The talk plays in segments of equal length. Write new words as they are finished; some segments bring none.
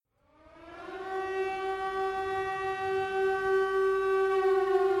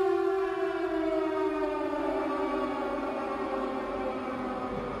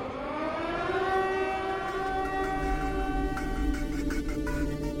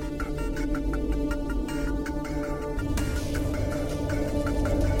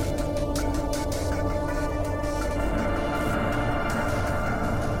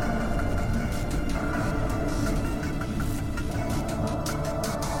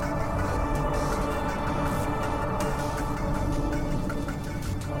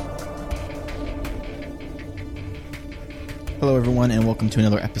Hello everyone, and welcome to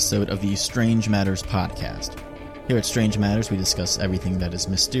another episode of the Strange Matters podcast. Here at Strange Matters, we discuss everything that is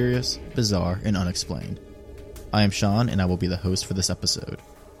mysterious, bizarre, and unexplained. I am Sean, and I will be the host for this episode.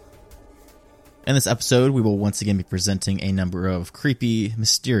 In this episode, we will once again be presenting a number of creepy,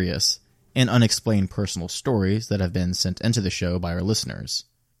 mysterious, and unexplained personal stories that have been sent into the show by our listeners.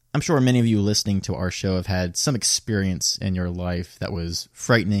 I'm sure many of you listening to our show have had some experience in your life that was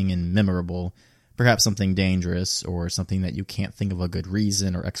frightening and memorable, perhaps something dangerous, or something that you can't think of a good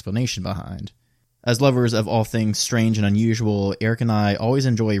reason or explanation behind. As lovers of all things strange and unusual, Eric and I always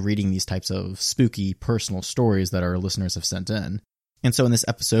enjoy reading these types of spooky, personal stories that our listeners have sent in. And so in this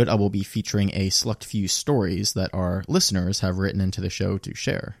episode, I will be featuring a select few stories that our listeners have written into the show to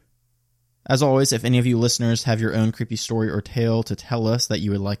share. As always, if any of you listeners have your own creepy story or tale to tell us that you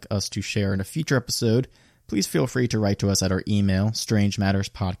would like us to share in a future episode, please feel free to write to us at our email,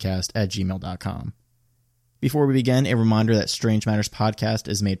 strangematterspodcast@gmail.com. Before we begin, a reminder that Strange Matters Podcast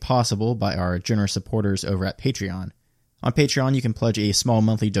is made possible by our generous supporters over at Patreon. On Patreon, you can pledge a small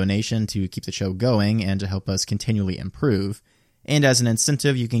monthly donation to keep the show going and to help us continually improve. And as an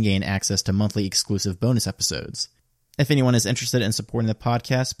incentive, you can gain access to monthly exclusive bonus episodes. If anyone is interested in supporting the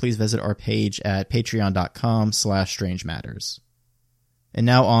podcast, please visit our page at patreon.com/strangematters. And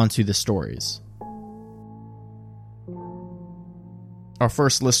now on to the stories. Our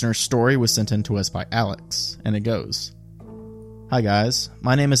first listener story was sent in to us by Alex, and it goes, "Hi guys,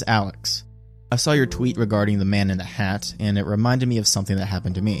 my name is Alex. I saw your tweet regarding the man in the hat, and it reminded me of something that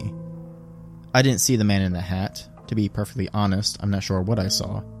happened to me. I didn't see the man in the hat. To be perfectly honest, I'm not sure what I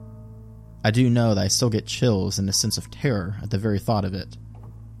saw. I do know that I still get chills and a sense of terror at the very thought of it.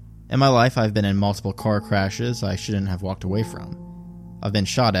 In my life, I've been in multiple car crashes I shouldn't have walked away from. I've been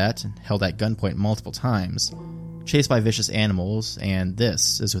shot at and held at gunpoint multiple times, chased by vicious animals, and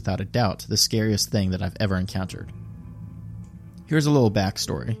this is without a doubt the scariest thing that I've ever encountered. Here's a little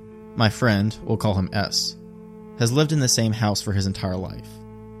backstory. My friend, we'll call him S, has lived in the same house for his entire life.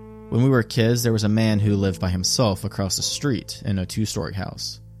 When we were kids, there was a man who lived by himself across the street in a 2-story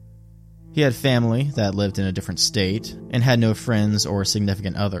house. He had family that lived in a different state and had no friends or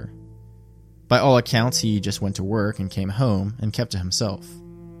significant other. By all accounts, he just went to work and came home and kept to himself.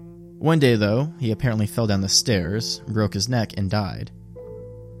 One day, though, he apparently fell down the stairs, broke his neck, and died.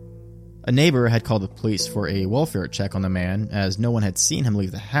 A neighbor had called the police for a welfare check on the man, as no one had seen him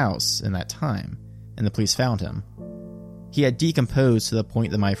leave the house in that time, and the police found him. He had decomposed to the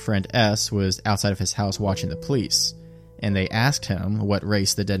point that my friend S was outside of his house watching the police, and they asked him what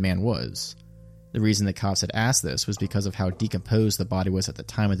race the dead man was. The reason the cops had asked this was because of how decomposed the body was at the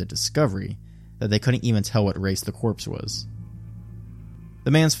time of the discovery, that they couldn't even tell what race the corpse was. The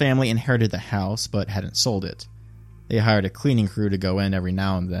man's family inherited the house, but hadn't sold it. They hired a cleaning crew to go in every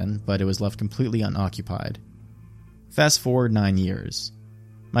now and then, but it was left completely unoccupied. Fast forward 9 years.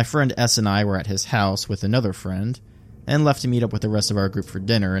 My friend S and I were at his house with another friend, and left to meet up with the rest of our group for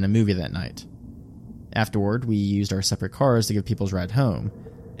dinner and a movie that night. Afterward, we used our separate cars to give people's ride home,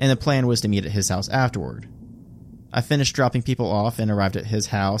 and the plan was to meet at his house afterward. I finished dropping people off and arrived at his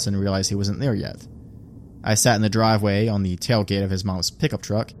house and realized he wasn't there yet. I sat in the driveway on the tailgate of his mom's pickup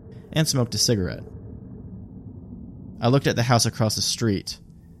truck and smoked a cigarette. I looked at the house across the street.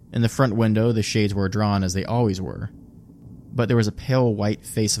 In the front window, the shades were drawn as they always were, but there was a pale white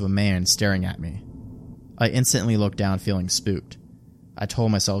face of a man staring at me. I instantly looked down feeling spooked. I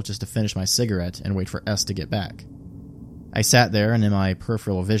told myself just to finish my cigarette and wait for S to get back. I sat there, and in my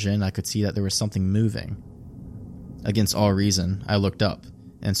peripheral vision, I could see that there was something moving. Against all reason, I looked up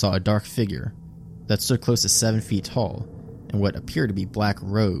and saw a dark figure that stood close to 7 feet tall in what appeared to be black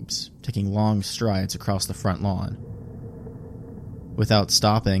robes, taking long strides across the front lawn. Without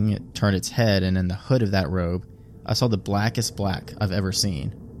stopping, it turned its head, and in the hood of that robe, I saw the blackest black I've ever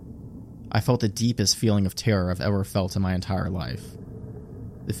seen. I felt the deepest feeling of terror I've ever felt in my entire life.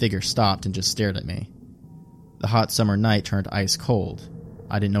 The figure stopped and just stared at me. The hot summer night turned ice cold.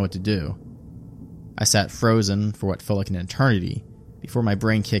 I didn't know what to do. I sat frozen for what felt like an eternity before my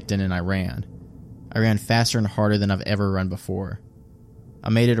brain kicked in and I ran. I ran faster and harder than I've ever run before. I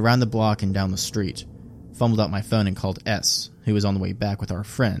made it around the block and down the street, fumbled out my phone and called S, who was on the way back with our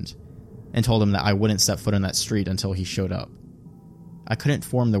friend, and told him that I wouldn't step foot on that street until he showed up. I couldn't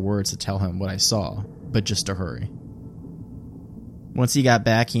form the words to tell him what I saw, but just to hurry. Once he got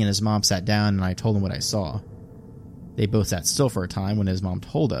back, he and his mom sat down and I told him what I saw. They both sat still for a time when his mom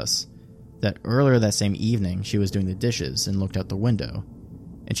told us that earlier that same evening she was doing the dishes and looked out the window,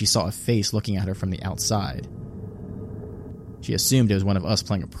 and she saw a face looking at her from the outside. She assumed it was one of us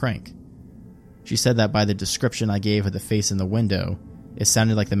playing a prank. She said that by the description I gave of the face in the window, it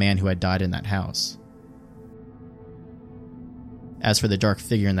sounded like the man who had died in that house. As for the dark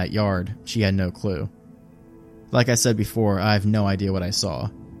figure in that yard, she had no clue. Like I said before, I have no idea what I saw.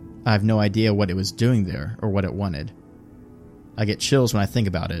 I have no idea what it was doing there or what it wanted. I get chills when I think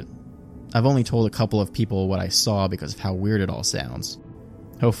about it. I've only told a couple of people what I saw because of how weird it all sounds.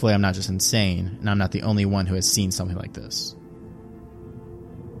 Hopefully I'm not just insane, and I'm not the only one who has seen something like this.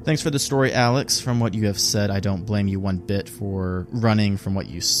 Thanks for the story, Alex. From what you have said, I don't blame you one bit for running from what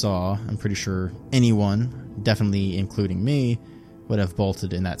you saw. I'm pretty sure anyone, definitely including me, would have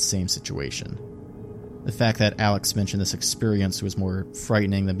bolted in that same situation. The fact that Alex mentioned this experience was more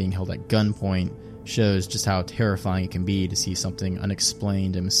frightening than being held at gunpoint shows just how terrifying it can be to see something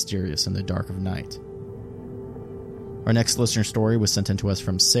unexplained and mysterious in the dark of night. Our next listener story was sent in to us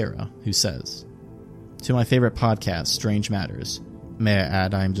from Sarah, who says, "To my favorite podcast, Strange Matters. May I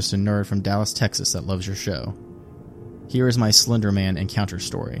add, I am just a nerd from Dallas, Texas that loves your show. Here is my Slender Man encounter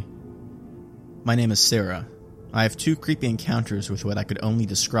story. My name is Sarah. I have 2 creepy encounters with what I could only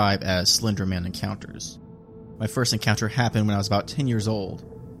describe as Slender Man encounters. My first encounter happened when I was about 10 years old.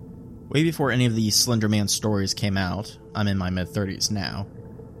 Way before any of these Slender Man stories came out, I'm in my mid-30s now.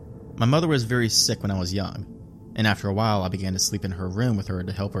 My mother was very sick when I was young, and after a while I began to sleep in her room with her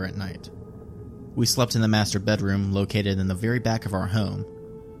to help her at night. We slept in the master bedroom located in the very back of our home.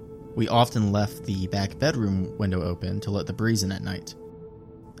 We often left the back bedroom window open to let the breeze in at night,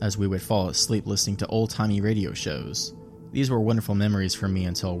 as we would fall asleep listening to old-timey radio shows. These were wonderful memories for me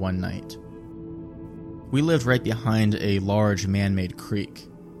until one night. We lived right behind a large man-made creek.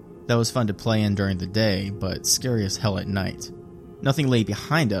 That was fun to play in during the day, but scary as hell at night. Nothing lay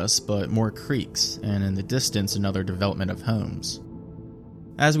behind us but more creeks, and in the distance another development of homes.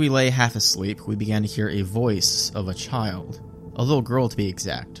 As we lay half asleep, we began to hear a voice of a child, a little girl to be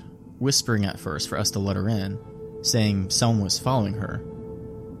exact, whispering at first for us to let her in, saying someone was following her.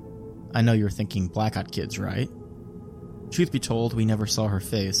 I know you're thinking Black Eyed Kids, right? Truth be told, we never saw her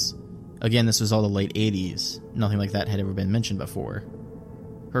face. Again, this was all the late 80s. Nothing like that had ever been mentioned before.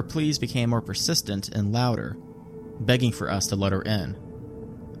 Her pleas became more persistent and louder, begging for us to let her in.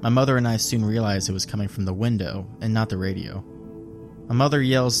 My mother and I soon realized it was coming from the window and not the radio. My mother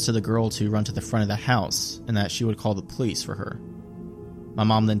yells to the girl to run to the front of the house and that she would call the police for her. My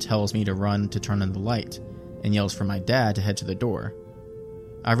mom then tells me to run to turn on the light and yells for my dad to head to the door.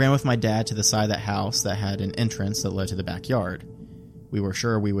 I ran with my dad to the side of that house that had an entrance that led to the backyard. We were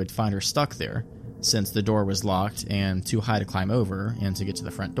sure we would find her stuck there, since the door was locked and too high to climb over and to get to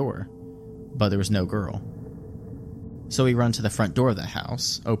the front door. But there was no girl. So we run to the front door of the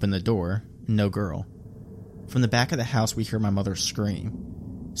house, open the door, no girl. From the back of the house we hear my mother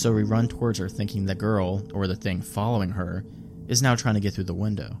scream. So we run towards her thinking the girl, or the thing following her, is now trying to get through the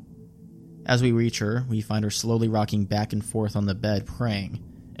window. As we reach her, we find her slowly rocking back and forth on the bed praying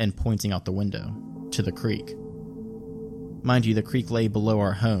and pointing out the window, to the creek. Mind you, the creek lay below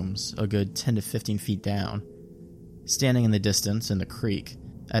our homes, a good 10 to 15 feet down. Standing in the distance in the creek,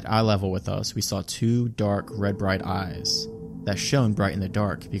 at eye level with us, we saw 2 dark, red bright eyes that shone bright in the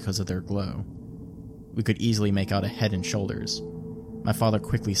dark because of their glow. We could easily make out a head and shoulders. My father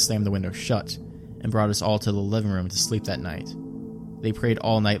quickly slammed the window shut and brought us all to the living room to sleep that night. They prayed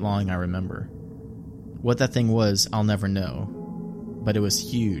all night long, I remember. What that thing was, I'll never know, but it was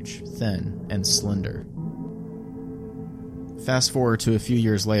huge, thin, and slender. Fast forward to a few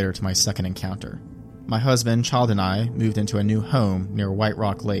years later to my second encounter. My husband, child, and I moved into a new home near White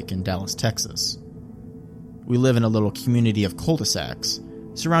Rock Lake in Dallas, Texas. We live in a little community of cul-de-sacs,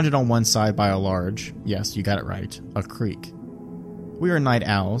 surrounded on one side by a large, yes, you got it right, a creek. We are night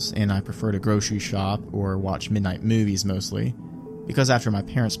owls, and I prefer to grocery shop or watch midnight movies mostly, because after my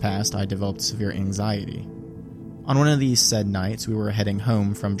parents passed, I developed severe anxiety. On one of these said nights, we were heading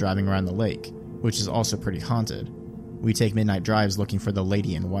home from driving around the lake, which is also pretty haunted. We take midnight drives looking for the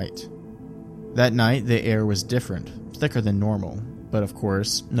lady in white. That night, the air was different, thicker than normal, but of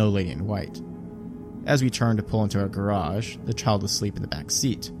course, no lady in white. As we turned to pull into our garage, the child was asleep in the back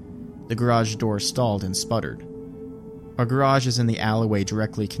seat. The garage door stalled and sputtered. Our garage is in the alleyway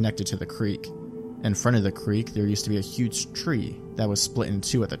directly connected to the creek. In front of the creek, there used to be a huge tree that was split in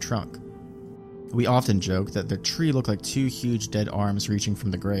 2 at the trunk. We often joke that the tree looked like 2 huge dead arms reaching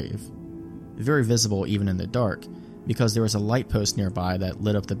from the grave. Very visible even in the dark, because there was a light post nearby that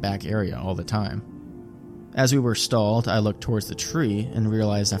lit up the back area all the time. As we were stalled, I looked towards the tree and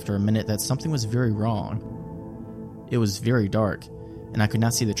realized after a minute that something was very wrong. It was very dark, and I could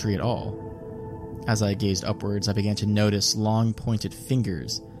not see the tree at all. As I gazed upwards, I began to notice long pointed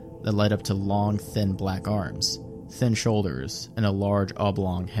fingers that led up to long, thin black arms, thin shoulders, and a large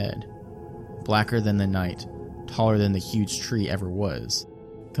oblong head. Blacker than the night, taller than the huge tree ever was,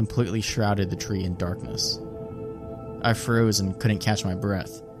 completely shrouded the tree in darkness. I froze and couldn't catch my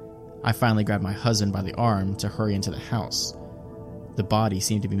breath. I finally grabbed my husband by the arm to hurry into the house. The body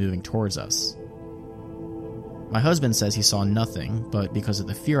seemed to be moving towards us. My husband says he saw nothing, but because of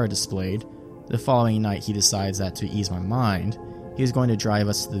the fear I displayed, the following night he decides that to ease my mind, he was going to drive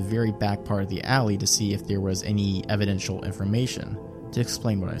us to the very back part of the alley to see if there was any evidential information to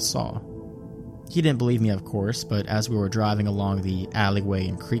explain what I saw. He didn't believe me, of course, but as we were driving along the alleyway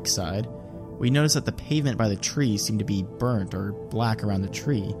in Creekside, we noticed that the pavement by the tree seemed to be burnt or black around the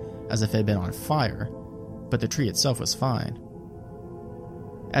tree, as if it had been on fire, but the tree itself was fine.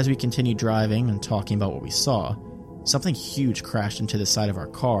 As we continued driving and talking about what we saw, something huge crashed into the side of our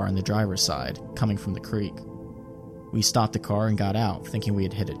car on the driver's side, coming from the creek. We stopped the car and got out, thinking we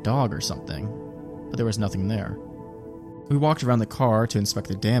had hit a dog or something, but there was nothing there. We walked around the car to inspect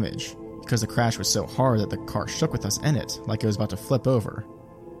the damage, because the crash was so hard that the car shook with us in it, like it was about to flip over.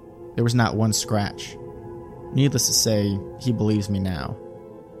 There was not one scratch. Needless to say, he believes me now.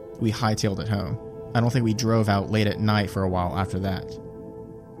 We hightailed it home. I don't think we drove out late at night for a while after that.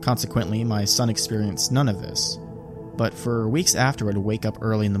 Consequently, my son experienced none of this, but for weeks afterward would wake up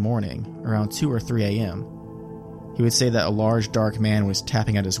early in the morning, around 2 or 3 a.m. He would say that a large dark man was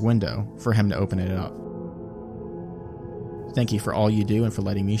tapping at his window for him to open it up. Thank you for all you do and for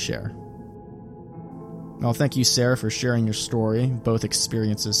letting me share. Well, thank you, Sarah, for sharing your story. Both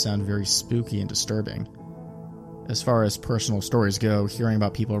experiences sound very spooky and disturbing. As far as personal stories go, hearing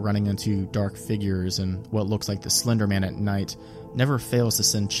about people running into dark figures and what looks like the Slender Man at night never fails to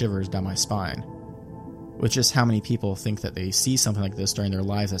send shivers down my spine. With just how many people think that they see something like this during their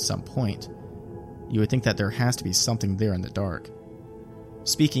lives at some point, you would think that there has to be something there in the dark.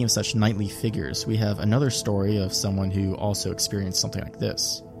 Speaking of such nightly figures, we have another story of someone who also experienced something like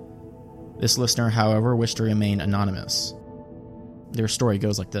this. This listener, however, wished to remain anonymous. Their story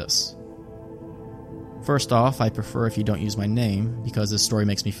goes like this. First off, I prefer if you don't use my name, because this story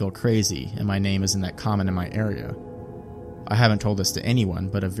makes me feel crazy, and my name isn't that common in my area. I haven't told this to anyone,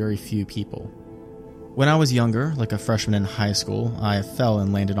 but a very few people. When I was younger, like a freshman in high school, I fell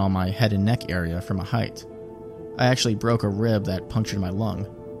and landed on my head and neck area from a height. I actually broke a rib that punctured my lung.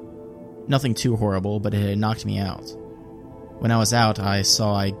 Nothing too horrible, but it had knocked me out. When I was out, I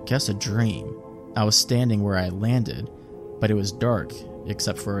saw, I guess, a dream. I was standing where I landed, but it was dark,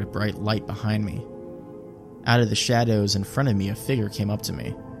 except for a bright light behind me. Out of the shadows in front of me, a figure came up to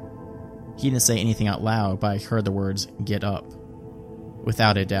me. He didn't say anything out loud, but I heard the words, "Get up."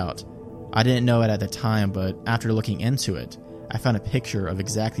 Without a doubt. I didn't know it at the time, but after looking into it, I found a picture of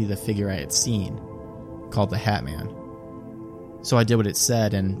exactly the figure I had seen, called the Hat Man. So I did what it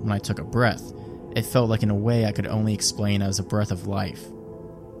said, and when I took a breath, it felt like in a way I could only explain as a breath of life.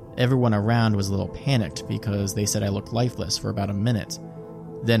 Everyone around was a little panicked because they said I looked lifeless for about a minute.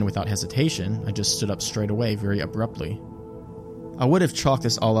 Then, without hesitation, I just stood up straight away very abruptly. I would have chalked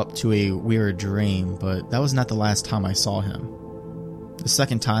this all up to a weird dream, but that was not the last time I saw him. The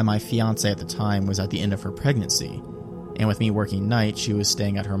second time, my fiancée at the time was at the end of her pregnancy, and with me working night, she was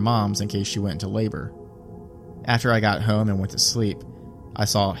staying at her mom's in case she went into labor. After I got home and went to sleep, I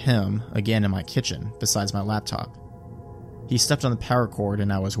saw him again in my kitchen, besides my laptop. He stepped on the power cord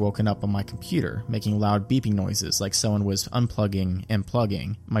and I was woken up on my computer, making loud beeping noises like someone was unplugging and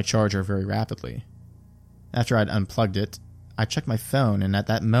plugging my charger very rapidly. After I'd unplugged it, I checked my phone, and at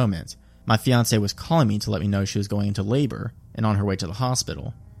that moment, my fiancée was calling me to let me know she was going into labor and on her way to the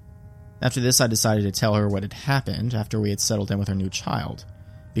hospital. After this, I decided to tell her what had happened after we had settled in with our new child,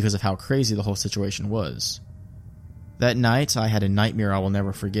 because of how crazy the whole situation was. That night, I had a nightmare I will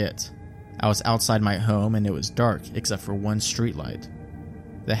never forget. I was outside my home and it was dark except for one streetlight.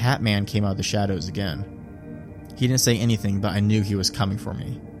 The Hat Man came out of the shadows again. He didn't say anything, but I knew he was coming for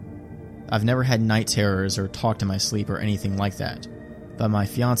me. I've never had night terrors or talked in my sleep or anything like that, but my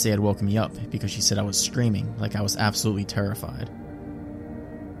fiancée had woken me up because she said I was screaming like I was absolutely terrified.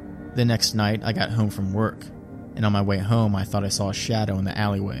 The next night, I got home from work, and on my way home, I thought I saw a shadow in the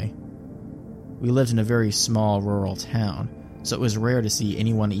alleyway. We lived in a very small rural town, so it was rare to see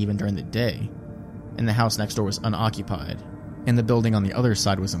anyone even during the day, and the house next door was unoccupied, and the building on the other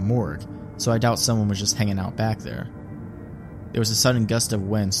side was a morgue, so I doubt someone was just hanging out back there. There was a sudden gust of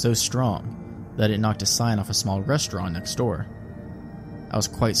wind so strong that it knocked a sign off a small restaurant next door. I was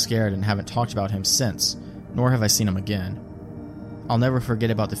quite scared and haven't talked about him since, nor have I seen him again. I'll never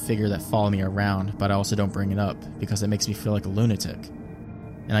forget about the figure that followed me around, but I also don't bring it up because it makes me feel like a lunatic.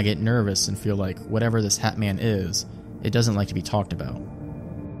 And I get nervous and feel like whatever this Hat Man is, it doesn't like to be talked about.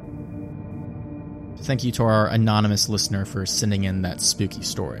 Thank you to our anonymous listener for sending in that spooky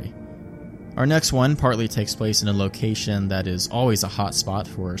story. Our next one partly takes place in a location that is always a hotspot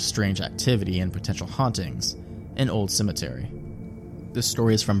for strange activity and potential hauntings, An Old Cemetery. This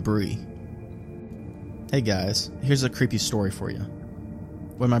story is from Bree. Hey guys, here's a creepy story for you.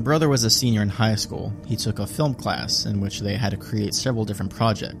 When my brother was a senior in high school, he took a film class in which they had to create several different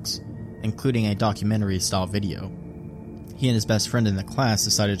projects, including a documentary-style video. He and his best friend in the class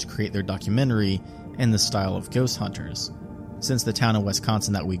decided to create their documentary in the style of ghost hunters, since the town in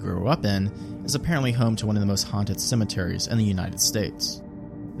Wisconsin that we grew up in is apparently home to one of the most haunted cemeteries in the United States.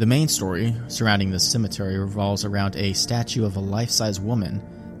 The main story surrounding this cemetery revolves around a statue of a life-size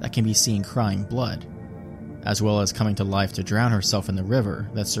woman that can be seen crying blood, as well as coming to life to drown herself in the river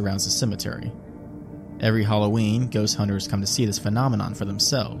that surrounds the cemetery. Every Halloween, ghost hunters come to see this phenomenon for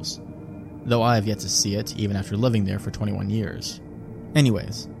themselves, though I have yet to see it even after living there for 21 years.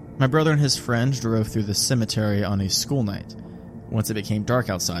 Anyways, my brother and his friend drove through the cemetery on a school night, once it became dark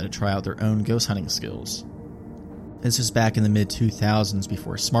outside, to try out their own ghost hunting skills. This was back in the mid-2000s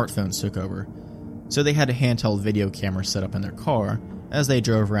before smartphones took over, so they had a handheld video camera set up in their car as they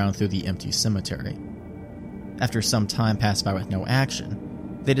drove around through the empty cemetery. After some time passed by with no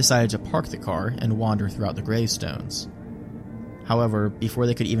action, they decided to park the car and wander throughout the gravestones. However, before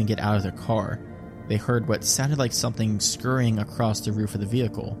they could even get out of their car, they heard what sounded like something scurrying across the roof of the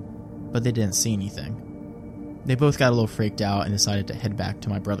vehicle, but they didn't see anything. They both got a little freaked out and decided to head back to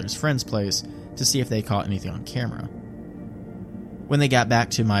my brother's friend's place to see if they caught anything on camera. When they got back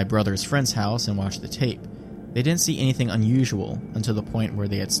to my brother's friend's house and watched the tape, they didn't see anything unusual until the point where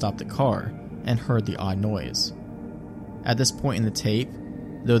they had stopped the car and heard the odd noise. At this point in the tape,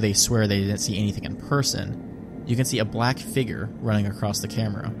 though they swear they didn't see anything in person, you can see a black figure running across the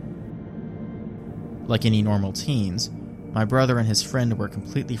camera. Like any normal teens, my brother and his friend were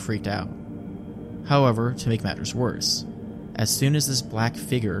completely freaked out. However, to make matters worse, as soon as this black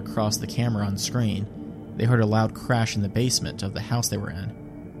figure crossed the camera on screen, they heard a loud crash in the basement of the house they were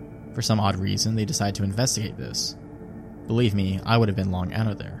in. For some odd reason, they decided to investigate this. Believe me, I would have been long out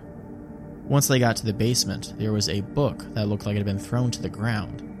of there. Once they got to the basement, there was a book that looked like it had been thrown to the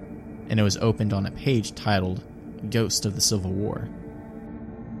ground, and it was opened on a page titled Ghost of the Civil War.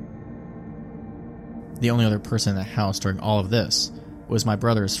 The only other person in the house during all of this was my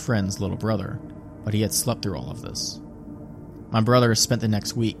brother's friend's little brother, but he had slept through all of this. My brother spent the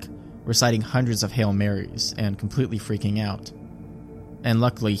next week reciting hundreds of Hail Marys and completely freaking out. And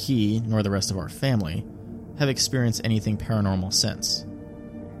luckily he, nor the rest of our family, have experienced anything paranormal since.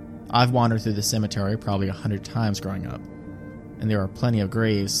 I've wandered through the cemetery probably 100 times growing up, and there are plenty of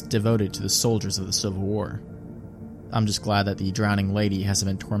graves devoted to the soldiers of the Civil War. I'm just glad that the drowning lady hasn't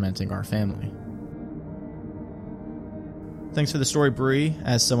been tormenting our family. Thanks for the story, Bree.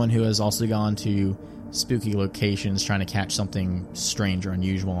 As someone who has also gone to spooky locations trying to catch something strange or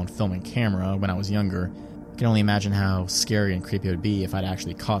unusual on film and camera when I was younger, I can only imagine how scary and creepy it would be if I'd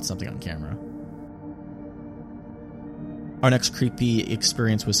actually caught something on camera. Our next creepy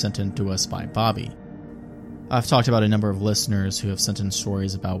experience was sent in to us by Bobby. I've talked about a number of listeners who have sent in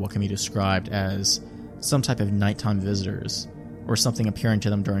stories about what can be described as some type of nighttime visitors, or something appearing to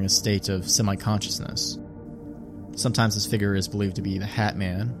them during a state of semi-consciousness. Sometimes this figure is believed to be the Hat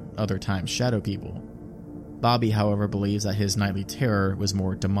Man, other times shadow people. Bobby, however, believes that his nightly terror was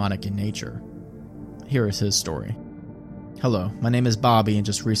more demonic in nature. Here is his story. Hello, my name is Bobby and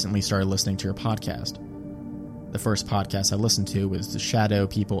just recently started listening to your podcast. The first podcast I listened to was the Shadow,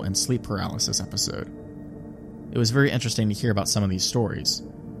 People, and Sleep Paralysis episode. It was very interesting to hear about some of these stories.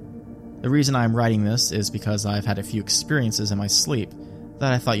 The reason I'm writing this is because I've had a few experiences in my sleep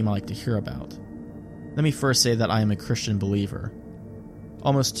that I thought you might like to hear about. Let me first say that I am a Christian believer.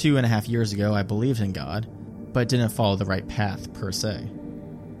 Almost 2.5 years ago, I believed in God, but didn't follow the right path, per se.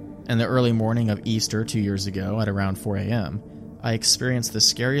 In the early morning of Easter 2 years ago, at around 4 a.m., I experienced the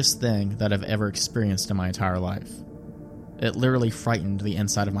scariest thing that I've ever experienced in my entire life. It literally frightened the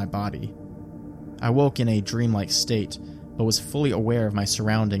inside of my body. I woke in a dreamlike state, but was fully aware of my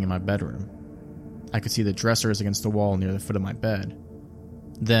surrounding in my bedroom. I could see the dressers against the wall near the foot of my bed.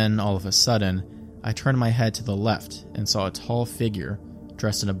 Then, all of a sudden, I turned my head to the left and saw a tall figure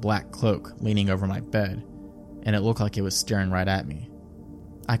dressed in a black cloak leaning over my bed, and it looked like it was staring right at me.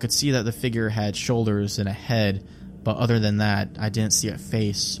 I could see that the figure had shoulders and a head, but other than that, I didn't see a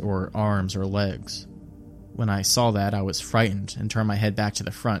face or arms or legs. When I saw that, I was frightened and turned my head back to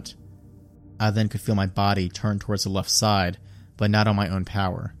the front. I then could feel my body turn towards the left side, but not on my own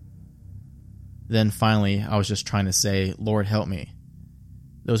power. Then finally, I was just trying to say, "Lord, help me."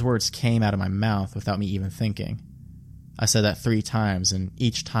 Those words came out of my mouth without me even thinking. I said that 3 times, and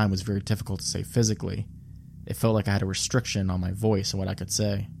each time was very difficult to say physically. It felt like I had a restriction on my voice and what I could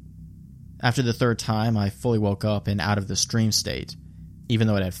say. After the 3rd time, I fully woke up and out of this dream state, even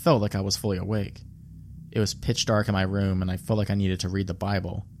though it had felt like I was fully awake. It was pitch dark in my room, and I felt like I needed to read the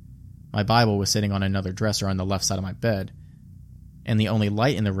Bible. My Bible was sitting on another dresser on the left side of my bed, and the only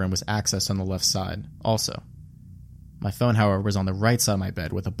light in the room was accessed on the left side also. My phone, however, was on the right side of my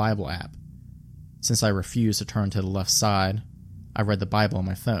bed with a Bible app. Since I refused to turn to the left side, I read the Bible on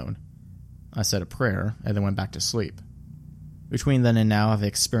my phone. I said a prayer, and then went back to sleep. Between then and now, I've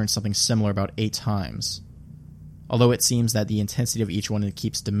experienced something similar about 8 times. Although it seems that the intensity of each one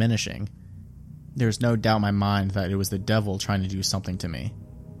keeps diminishing, there's no doubt in my mind that it was the devil trying to do something to me.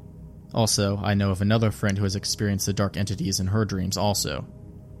 Also, I know of another friend who has experienced the dark entities in her dreams also.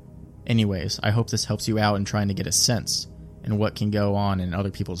 Anyways, I hope this helps you out in trying to get a sense in what can go on in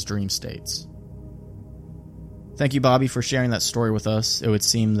other people's dream states. Thank you, Bobby, for sharing that story with us. It would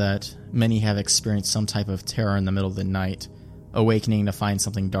seem that many have experienced some type of terror in the middle of the night, awakening to find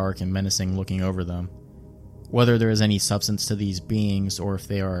something dark and menacing looking over them. Whether there is any substance to these beings or if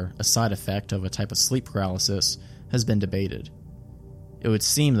they are a side effect of a type of sleep paralysis has been debated. It would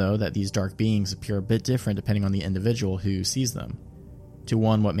seem, though, that these dark beings appear a bit different depending on the individual who sees them. To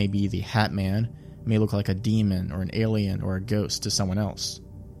one, what may be the Hat Man may look like a demon or an alien or a ghost to someone else.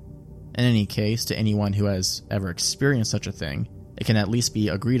 In any case, to anyone who has ever experienced such a thing, it can at least be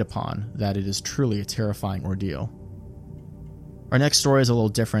agreed upon that it is truly a terrifying ordeal. Our next story is a little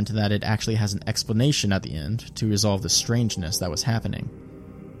different in that it actually has an explanation at the end to resolve the strangeness that was happening.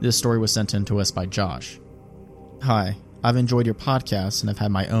 This story was sent in to us by Josh. Hi, I've enjoyed your podcast and have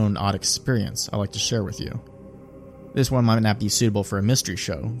had my own odd experience I'd like to share with you. This one might not be suitable for a mystery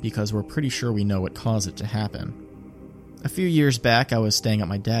show because we're pretty sure we know what caused it to happen. A few years back, I was staying at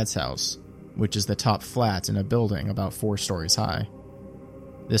my dad's house, which is the top flat in a building about 4 stories high.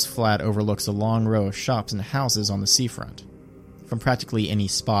 This flat overlooks a long row of shops and houses on the seafront. From practically any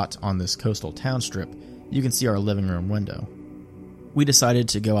spot on this coastal town strip, you can see our living room window. We decided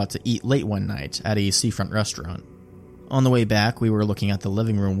to go out to eat late one night at a seafront restaurant. On the way back, we were looking at the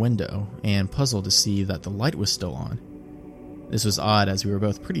living room window and puzzled to see that the light was still on. This was odd as we were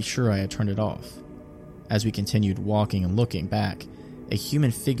both pretty sure I had turned it off. As we continued walking and looking back, a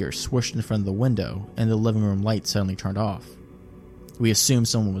human figure swooshed in front of the window and the living room light suddenly turned off. We assumed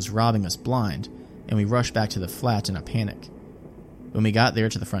someone was robbing us blind, and we rushed back to the flat in a panic. When we got there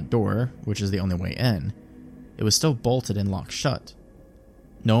to the front door, which is the only way in, it was still bolted and locked shut.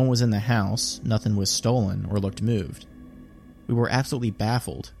 No one was in the house, nothing was stolen or looked moved. We were absolutely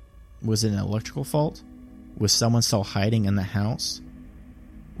baffled. Was it an electrical fault? Was someone still hiding in the house?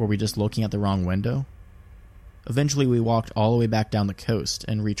 Were we just looking at the wrong window? Eventually we walked all the way back down the coast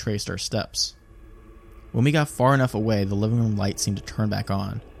and retraced our steps. When we got far enough away, the living room light seemed to turn back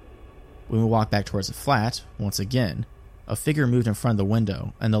on. When we walked back towards the flat, once again, a figure moved in front of the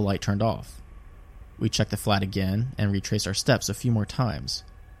window and the light turned off. We checked the flat again and retraced our steps a few more times.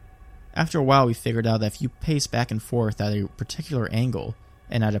 After a while, we figured out that if you pace back and forth at a particular angle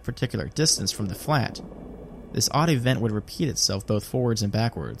and at a particular distance from the flat, this odd event would repeat itself both forwards and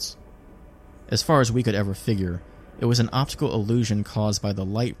backwards. As far as we could ever figure, it was an optical illusion caused by the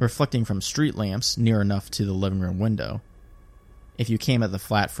light reflecting from street lamps near enough to the living room window. If you came at the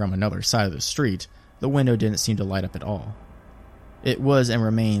flat from another side of the street, the window didn't seem to light up at all. It was and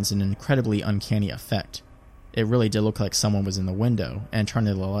remains an incredibly uncanny effect. It really did look like someone was in the window and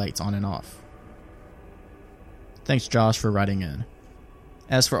turning the lights on and off. Thanks, Josh, for writing in.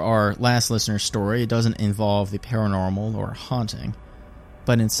 As for our last listener's story, it doesn't involve the paranormal or haunting,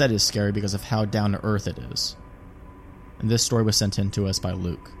 but instead is scary because of how down to earth it is. And this story was sent in to us by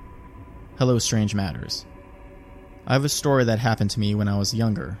Luke. Hello, Strange Matters. I have a story that happened to me when I was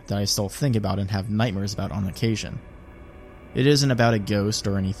younger that I still think about and have nightmares about on occasion. It isn't about a ghost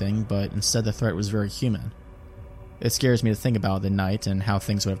or anything, but instead the threat was very human. It scares me to think about the night and how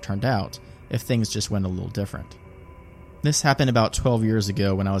things would have turned out if things just went a little different. This happened about 12 years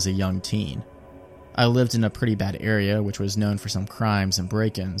ago when I was a young teen. I lived in a pretty bad area which was known for some crimes and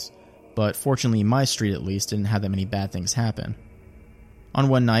break-ins, but fortunately my street at least didn't have that many bad things happen. On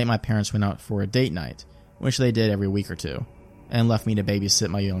one night my parents went out for a date night, which they did every week or two, and left me to babysit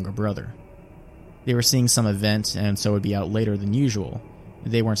my younger brother. They were seeing some event and so would be out later than usual.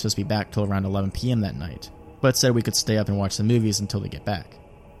 They weren't supposed to be back till around 11 p.m. that night, but said we could stay up and watch the movies until they get back.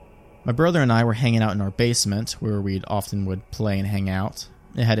 My brother and I were hanging out in our basement, where we often would play and hang out.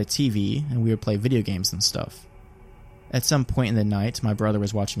 It had a TV, and we would play video games and stuff. At some point in the night, my brother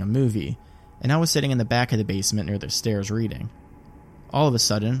was watching a movie, and I was sitting in the back of the basement near the stairs reading. All of a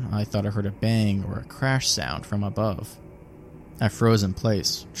sudden, I thought I heard a bang or a crash sound from above. I froze in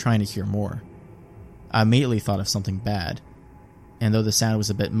place, trying to hear more. I immediately thought of something bad, and though the sound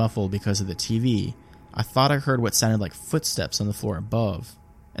was a bit muffled because of the TV, I thought I heard what sounded like footsteps on the floor above,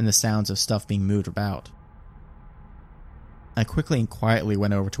 and the sounds of stuff being moved about. I quickly and quietly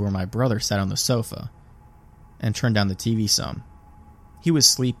went over to where my brother sat on the sofa and turned down the TV some. He was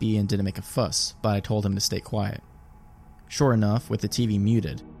sleepy and didn't make a fuss, but I told him to stay quiet. Sure enough, with the TV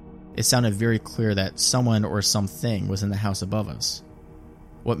muted, it sounded very clear that someone or something was in the house above us.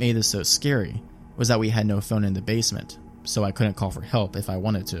 What made this so scary was that we had no phone in the basement, so I couldn't call for help if I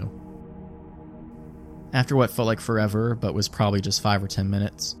wanted to. After what felt like forever, but was probably just 5 or 10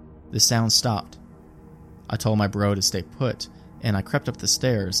 minutes, the sound stopped. I told my bro to stay put, and I crept up the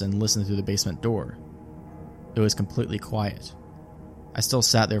stairs and listened through the basement door. It was completely quiet. I still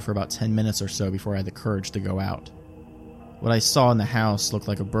sat there for about 10 minutes or so before I had the courage to go out. What I saw in the house looked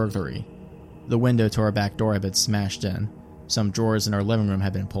like a burglary. The window to our back door had been smashed in. Some drawers in our living room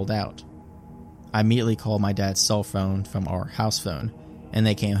had been pulled out. I immediately called my dad's cell phone from our house phone, and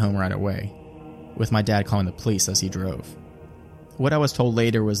they came home right away, with my dad calling the police as he drove. What I was told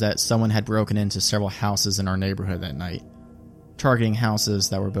later was that someone had broken into several houses in our neighborhood that night, targeting houses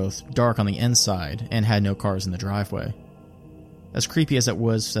that were both dark on the inside and had no cars in the driveway. As creepy as it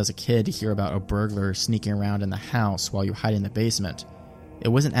was as a kid to hear about a burglar sneaking around in the house while you hide in the basement, it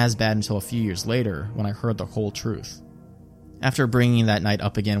wasn't as bad until a few years later when I heard the whole truth. After bringing that night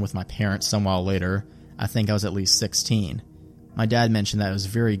up again with my parents some while later, I think I was at least 16, my dad mentioned that it was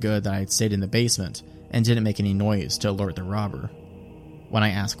very good that I had stayed in the basement and didn't make any noise to alert the robber. When I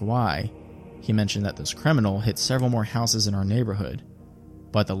asked why, he mentioned that this criminal hit several more houses in our neighborhood,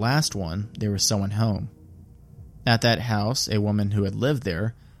 but the last one, there was someone home. At that house, a woman who had lived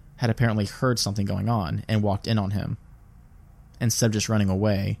there had apparently heard something going on and walked in on him. Instead of just running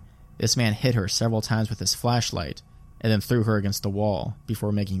away, this man hit her several times with his flashlight and then threw her against the wall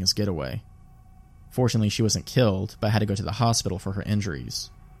before making his getaway. Fortunately, she wasn't killed, but had to go to the hospital for her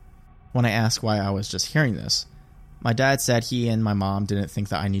injuries. When I asked why I was just hearing this, my dad said he and my mom didn't think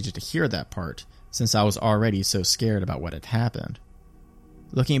that I needed to hear that part, since I was already so scared about what had happened.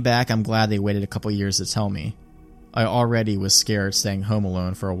 Looking back, I'm glad they waited a couple years to tell me. I already was scared staying home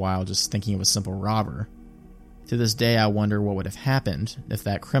alone for a while just thinking it was a simple robber. To this day, I wonder what would have happened if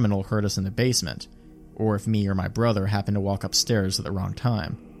that criminal heard us in the basement, or if me or my brother happened to walk upstairs at the wrong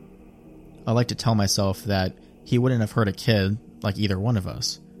time. I like to tell myself that he wouldn't have hurt a kid like either one of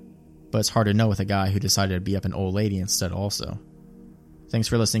us, but it's hard to know with a guy who decided to be up an old lady instead also. Thanks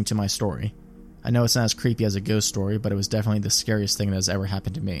for listening to my story. I know it's not as creepy as a ghost story, but it was definitely the scariest thing that has ever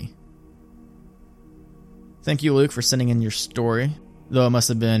happened to me. Thank you, Luke, for sending in your story. Though it must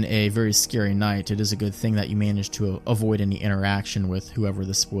have been a very scary night, it is a good thing that you managed to avoid any interaction with whoever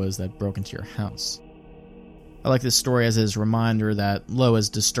this was that broke into your house. I like this story as a reminder that, though as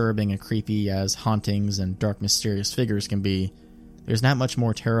disturbing and creepy as hauntings and dark mysterious figures can be, there's not much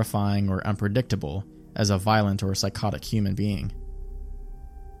more terrifying or unpredictable as a violent or psychotic human being.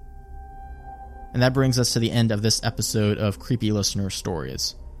 And that brings us to the end of this episode of Creepy Listener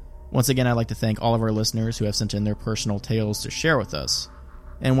Stories. Once again, I'd like to thank all of our listeners who have sent in their personal tales to share with us.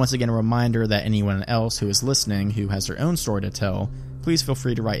 And once again, a reminder that anyone else who is listening who has their own story to tell, please feel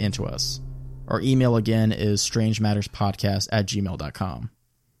free to write into us. Our email again is strangematterspodcast@gmail.com.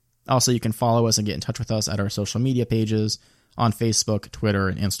 Also, you can follow us and get in touch with us at our social media pages on Facebook, Twitter,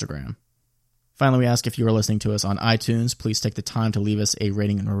 and Instagram. Finally, we ask if you are listening to us on iTunes, please take the time to leave us a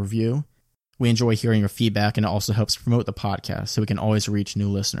rating and a review. We enjoy hearing your feedback, and it also helps promote the podcast so we can always reach new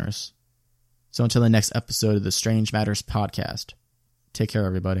listeners. So until the next episode of the Strange Matters Podcast, take care,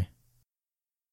 everybody.